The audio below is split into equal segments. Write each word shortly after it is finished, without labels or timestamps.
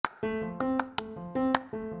Hello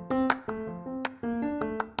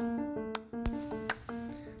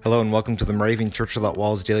and welcome to the Moravian Church Without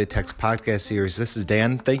Walls Daily Text Podcast Series. This is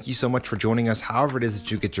Dan. Thank you so much for joining us. However it is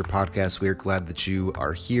that you get your podcast, we are glad that you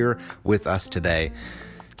are here with us today.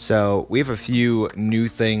 So we have a few new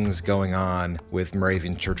things going on with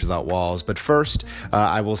Moravian Church Without Walls. But first,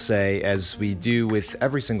 I will say, as we do with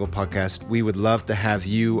every single podcast, we would love to have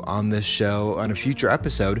you on this show on a future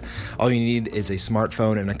episode. All you need is a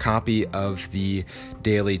smartphone and a copy of the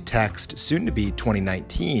Daily Text, soon to be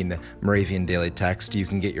 2019 Moravian Daily Text. You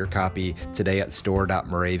can get your copy today at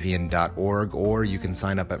store.moravian.org, or you can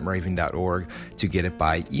sign up at moravian.org to get it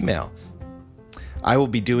by email. I will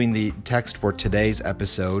be doing the text for today's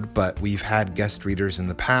episode, but we've had guest readers in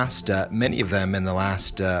the past, many of them in the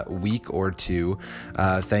last week or two.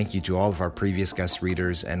 Thank you to all of our previous guest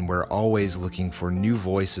readers, and we're always looking for new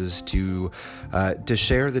voices to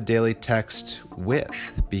share the daily text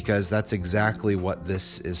with, because that's exactly what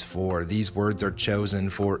this is for. These words are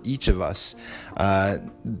chosen for each of us,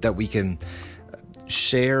 that we can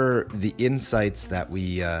share the insights that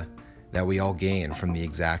we all gain from the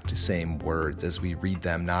exact same words as we read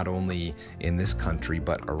them, not only in this country,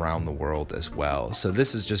 but around the world as well. So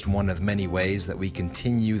this is just one of many ways that we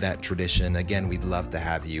continue that tradition. Again, we'd love to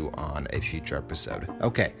have you on a future episode.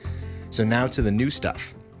 Okay, so now to the new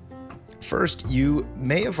stuff. First, you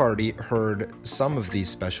may have already heard some of these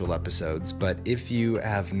special episodes, but if you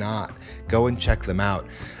have not, go and check them out.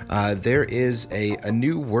 There is a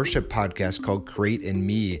new worship podcast called Create in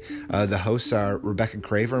Me. The hosts are Rebecca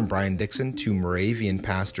Craver and Brian Dixon, two Moravian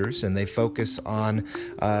pastors, and they focus on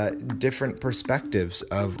different perspectives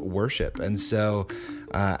of worship. And so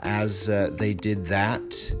as they did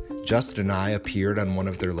that, Justin and I appeared on one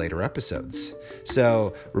of their later episodes.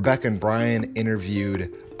 So Rebecca and Brian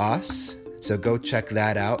interviewed us, so go check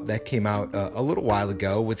that out. That came out a little while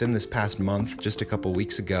ago, within this past month, just a couple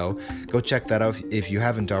weeks ago. Go check that out if you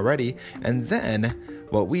haven't already. And then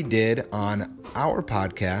what we did on our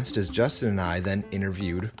podcast is Justin and I then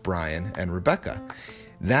interviewed Brian and Rebecca.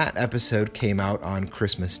 That episode came out on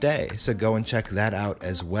Christmas Day, so go and check that out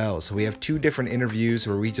as well. So we have two different interviews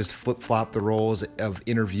where we just flip-flop the roles of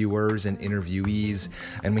interviewers and interviewees,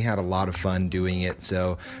 and we had a lot of fun doing it.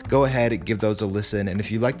 So go ahead and give those a listen. And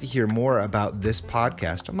if you'd like to hear more about this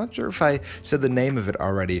podcast, I'm not sure if I said the name of it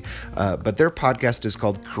already, but their podcast is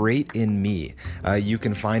called Create in Me. You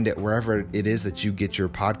can find it wherever it is that you get your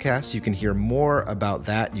podcasts. You can hear more about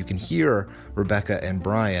that. You can hear Rebecca and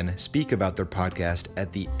Brian speak about their podcast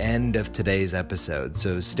at the end of today's episode.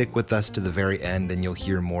 So stick with us to the very end and you'll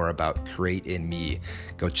hear more about Create in Me.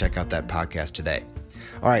 Go check out that podcast today.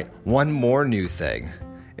 All right, one more new thing.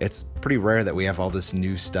 It's pretty rare that we have all this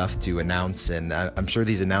new stuff to announce, and I'm sure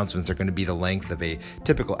these announcements are going to be the length of a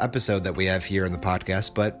typical episode that we have here in the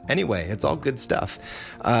podcast, but anyway, it's all good stuff.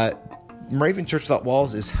 Moravian Church Without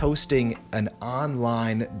Walls is hosting an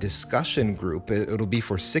online discussion group. It'll be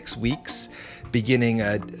for 6 weeks, beginning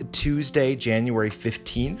Tuesday, January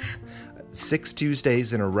 15th. 6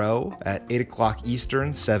 Tuesdays in a row at 8 o'clock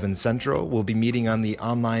Eastern, 7 Central. We'll be meeting on the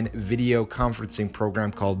online video conferencing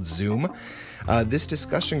program called Zoom. This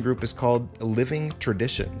discussion group is called Living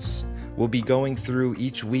Traditions. We'll be going through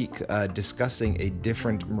each week discussing a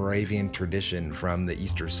different Moravian tradition, from the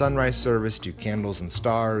Easter sunrise service to candles and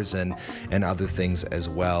stars and other things as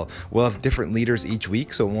well. We'll have different leaders each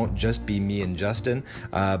week, so it won't just be me and Justin,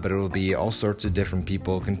 but it'll be all sorts of different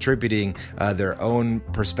people contributing their own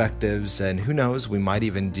perspectives, and who knows, we might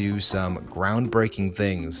even do some groundbreaking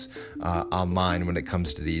things online when it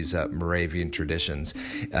comes to these Moravian traditions.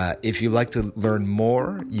 If you'd like to learn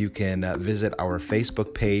more, you can visit our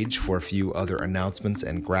Facebook page for a few other announcements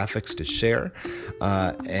and graphics to share.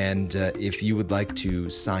 And if you would like to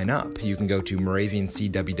sign up, you can go to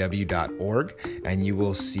moraviancww.org and you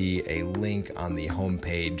will see a link on the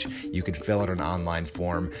homepage. You can fill out an online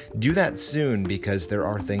form. Do that soon, because there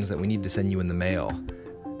are things that we need to send you in the mail.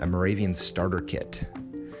 A Moravian starter kit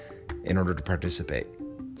in order to participate.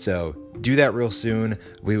 So do that real soon.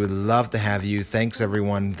 We would love to have you. Thanks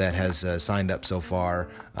everyone that has signed up so far.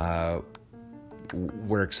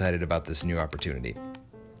 We're excited about this new opportunity.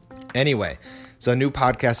 Anyway, so new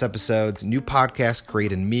podcast episodes, new podcast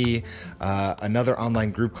Create in Me, another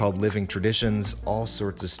online group called Living Traditions, all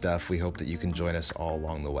sorts of stuff. We hope that you can join us all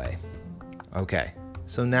along the way. Okay,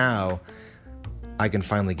 so now I can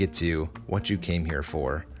finally get to what you came here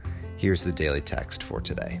for. Here's the daily text for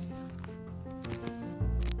today.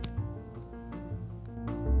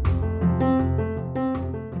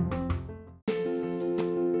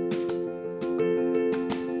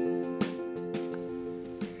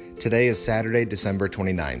 Today is Saturday, December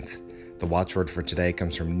 29th. The watchword for today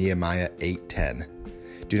comes from Nehemiah 8:10.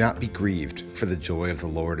 Do not be grieved, for the joy of the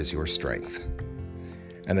Lord is your strength.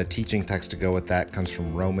 And the teaching text to go with that comes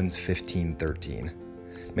from Romans 15:13.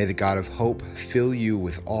 May the God of hope fill you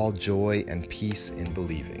with all joy and peace in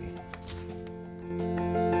believing.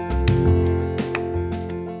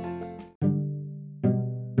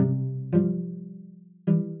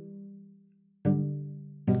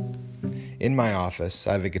 In my office,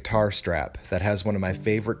 I have a guitar strap that has one of my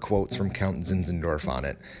favorite quotes from Count Zinzendorf on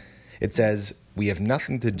it. It says, "We have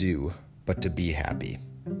nothing to do but to be happy."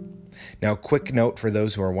 Now, quick note for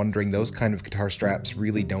those who are wondering, those kind of guitar straps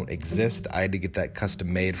really don't exist. I had to get that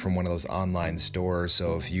custom made from one of those online stores,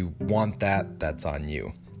 so if you want that, that's on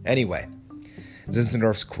you. Anyway,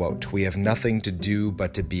 Zinzendorf's quote, "We have nothing to do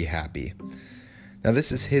but to be happy." Now,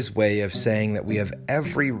 this is his way of saying that we have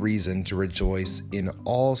every reason to rejoice in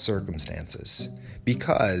all circumstances,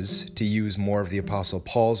 because, to use more of the Apostle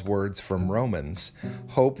Paul's words from Romans,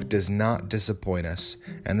 hope does not disappoint us,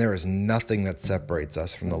 and there is nothing that separates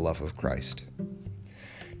us from the love of Christ.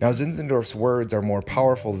 Now, Zinzendorf's words are more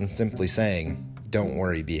powerful than simply saying, "Don't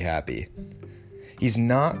worry, be happy." He's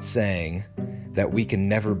not saying that we can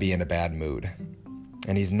never be in a bad mood.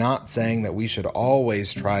 And he's not saying that we should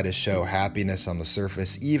always try to show happiness on the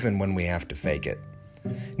surface, even when we have to fake it.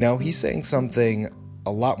 No, he's saying something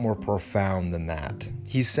a lot more profound than that.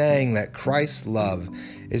 He's saying that Christ's love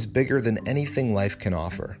is bigger than anything life can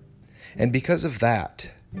offer. And because of that,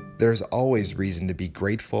 there's always reason to be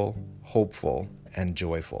grateful, hopeful, and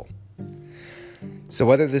joyful. So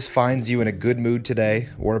whether this finds you in a good mood today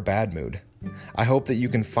or a bad mood, I hope that you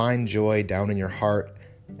can find joy down in your heart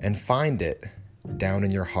and find it down in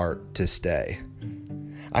your heart to stay.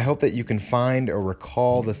 I hope that you can find or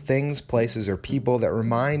recall the things, places, or people that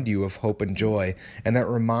remind you of hope and joy, and that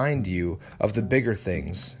remind you of the bigger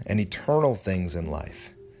things and eternal things in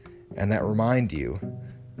life, and that remind you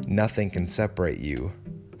nothing can separate you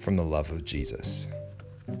from the love of Jesus.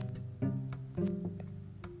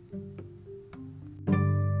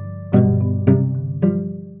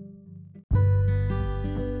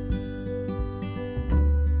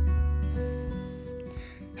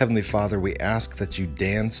 Heavenly Father, we ask that you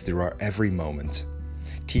dance through our every moment.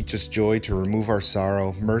 Teach us joy to remove our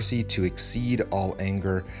sorrow, mercy to exceed all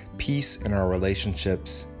anger, peace in our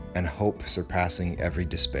relationships, and hope surpassing every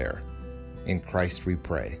despair. In Christ we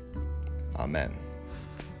pray. Amen.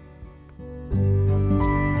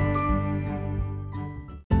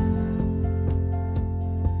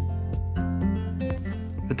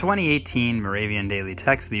 The 2018 Moravian Daily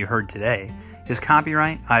Text that you heard today is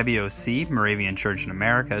copyright IBOC Moravian Church in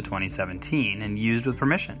America 2017 and used with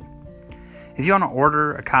permission. If you want to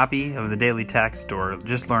order a copy of the Daily Text or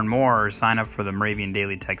just learn more or sign up for the Moravian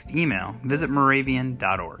Daily Text email, visit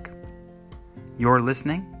moravian.org. You're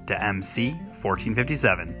listening to MC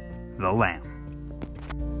 1457, The Lamb.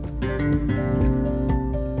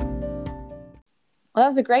 Well, that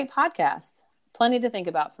was a great podcast. Plenty to think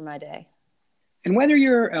about for my day. And whether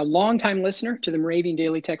you're a longtime listener to the Moravian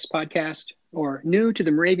Daily Text podcast or new to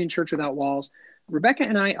the Moravian Church Without Walls, Rebecca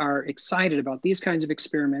and I are excited about these kinds of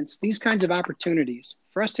experiments, these kinds of opportunities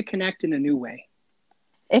for us to connect in a new way.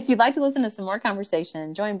 If you'd like to listen to some more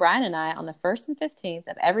conversation, join Brian and I on the 1st and 15th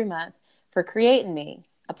of every month for Create in Me,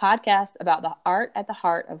 a podcast about the art at the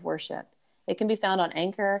heart of worship. It can be found on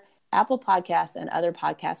Anchor, Apple Podcasts, and other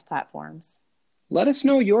podcast platforms. Let us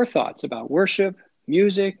know your thoughts about worship,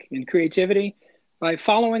 music, and creativity by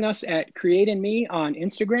following us at Create in Me on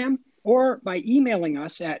Instagram or by emailing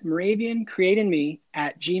us at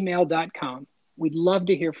moraviancreateinme@gmail.com. We'd love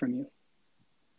to hear from you.